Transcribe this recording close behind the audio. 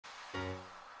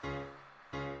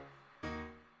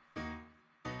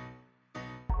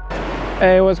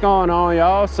Hey, what's going on,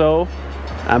 y'all? So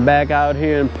I'm back out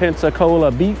here in Pensacola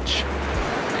Beach.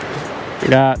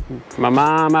 Got my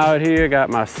mom out here, got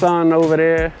my son over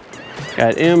there,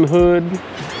 got M Hood.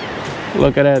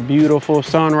 Look at that beautiful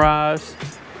sunrise.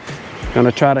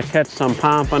 Gonna try to catch some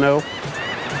pompano.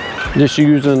 Just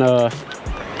using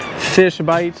fish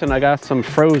bites, and I got some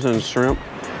frozen shrimp.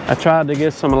 I tried to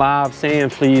get some live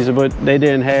sand fleas, but they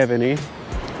didn't have any.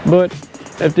 But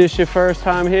if this is your first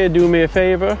time here, do me a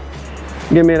favor.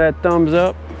 Give me that thumbs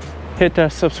up, hit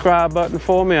that subscribe button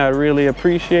for me. I really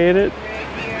appreciate it.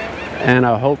 And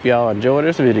I hope y'all enjoy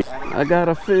this video. I got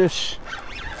a fish.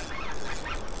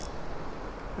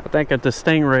 I think it's a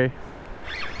stingray.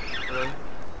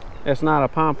 It's not a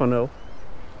pompano.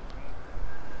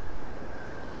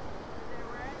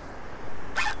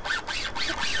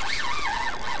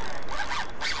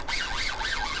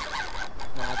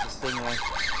 No, it's a stingray.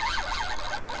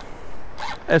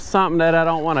 It's something that I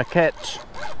don't want to catch.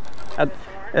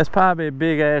 It's probably a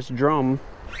big ass drum.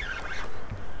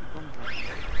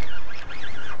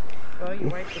 Oh, you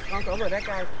wiped the skunk. Oh, look, that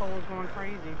guy's pole's going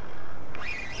crazy.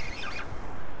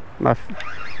 My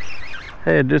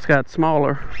head just got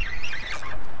smaller.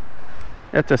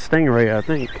 That's a stingray, I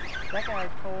think. That guy's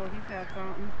pole, he's got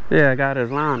something. Yeah, I got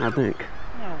his line, I think.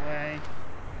 No way.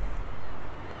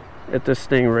 It's a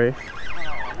stingray.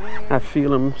 Oh, man. I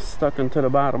feel him stuck into the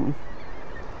bottom.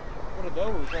 What are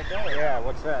those right there? Yeah,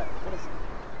 what's that? What is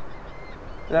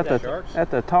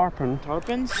That's a tarpon.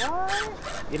 Tarpons? What?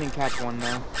 You didn't catch one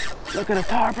though. Look at a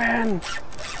tarpon!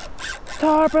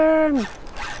 Tarpon! Is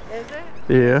it?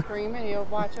 Yeah. Screaming, he'll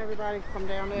watch everybody come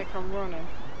down there, come running.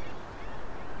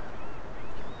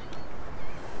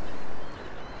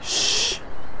 Shh.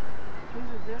 Whose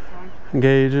is this one?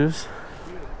 Gauges.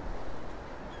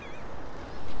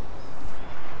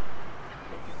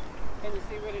 Can you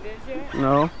see what it is yet?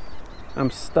 No. I'm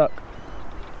stuck.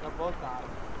 They're both got them.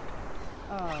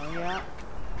 Oh, yeah.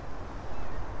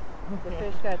 The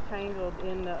fish got tangled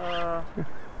in the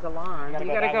line. You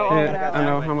gotta go over that I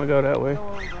know, way. I'm gonna go that way. Go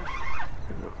over.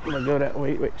 I'm gonna go that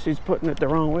way. Wait, she's putting it the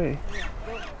wrong way. Yeah,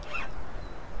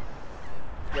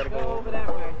 You gotta go over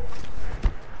that way.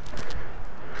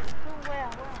 Oh,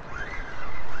 well.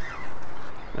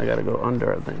 I gotta go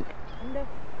under, I think. Under?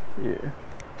 Yeah.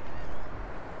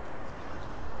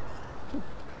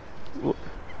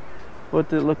 What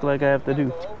did it look like I have to do?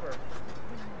 Go over.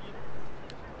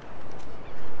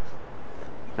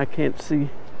 I can't see. You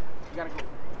gotta go.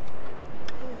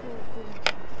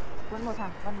 One more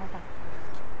time. One more time.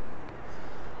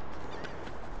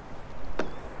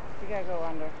 You gotta go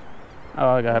under. Oh,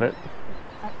 I got it.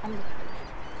 Under.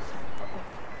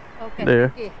 Okay.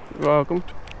 There. Yeah. You're welcome.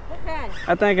 What kind?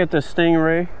 I think it's a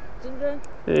stingray. Stingray?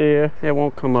 Yeah, it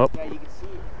won't come up. Yeah, you can see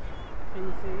it. Can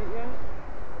you see it yet?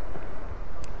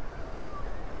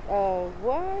 Oh,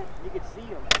 what? You can see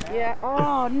them. Yeah.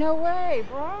 Oh, no way,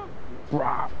 bro.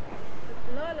 Rah.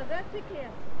 Lola, that's it here.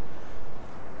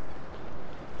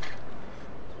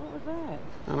 What was that?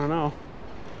 I don't know.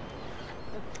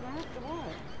 A snake or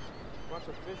what? Bunch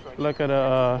of fish right Look at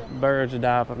the birds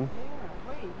diving.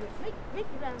 Yeah, wait. Make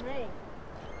it on rain.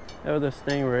 That was a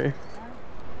stingray.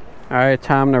 All right,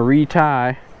 time to retie.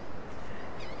 I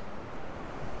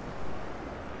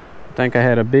think I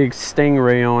had a big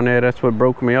stingray on there. That's what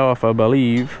broke me off, I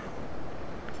believe.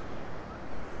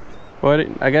 But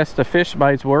I guess the fish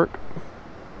bites work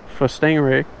for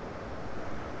stingray.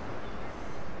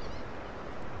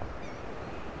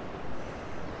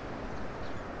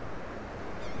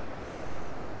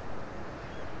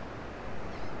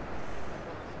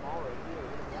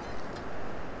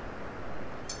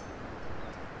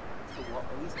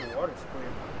 At least the water's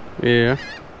clear. Yeah.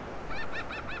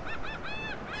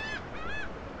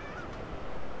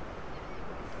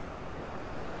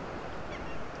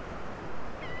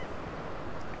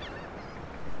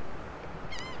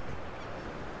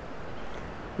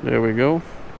 There we go.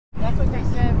 That's what they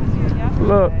said was here yesterday.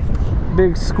 Look,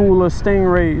 big school of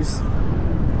stingrays.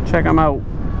 Check them out.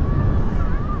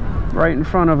 Right in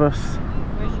front of us.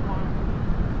 Which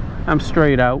one? I'm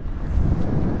straight out.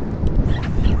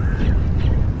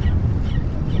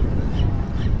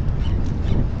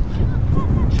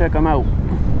 Check them out.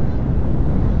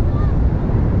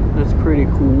 That's pretty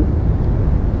cool.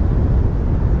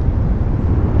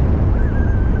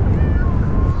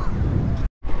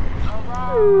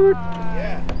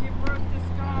 Yeah. You broke the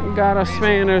skull. Got a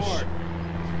Spanish.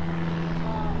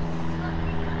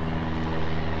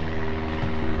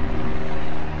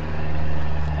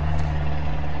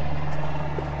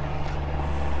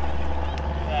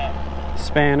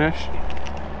 Spanish.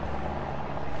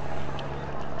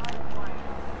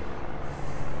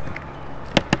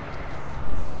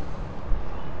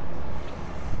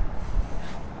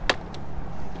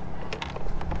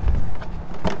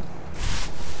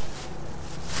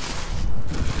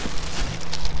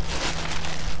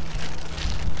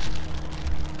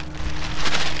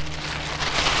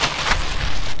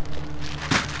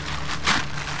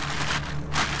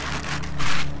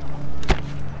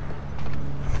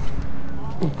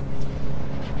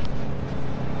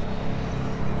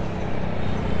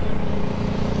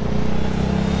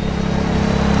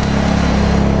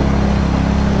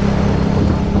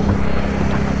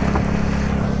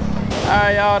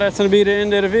 that's gonna be the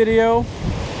end of the video.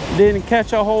 Didn't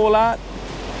catch a whole lot,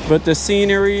 but the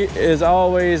scenery is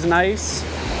always nice.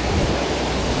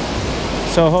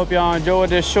 So I hope y'all enjoyed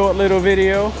this short little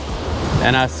video,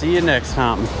 and I'll see you next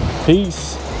time.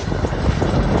 Peace.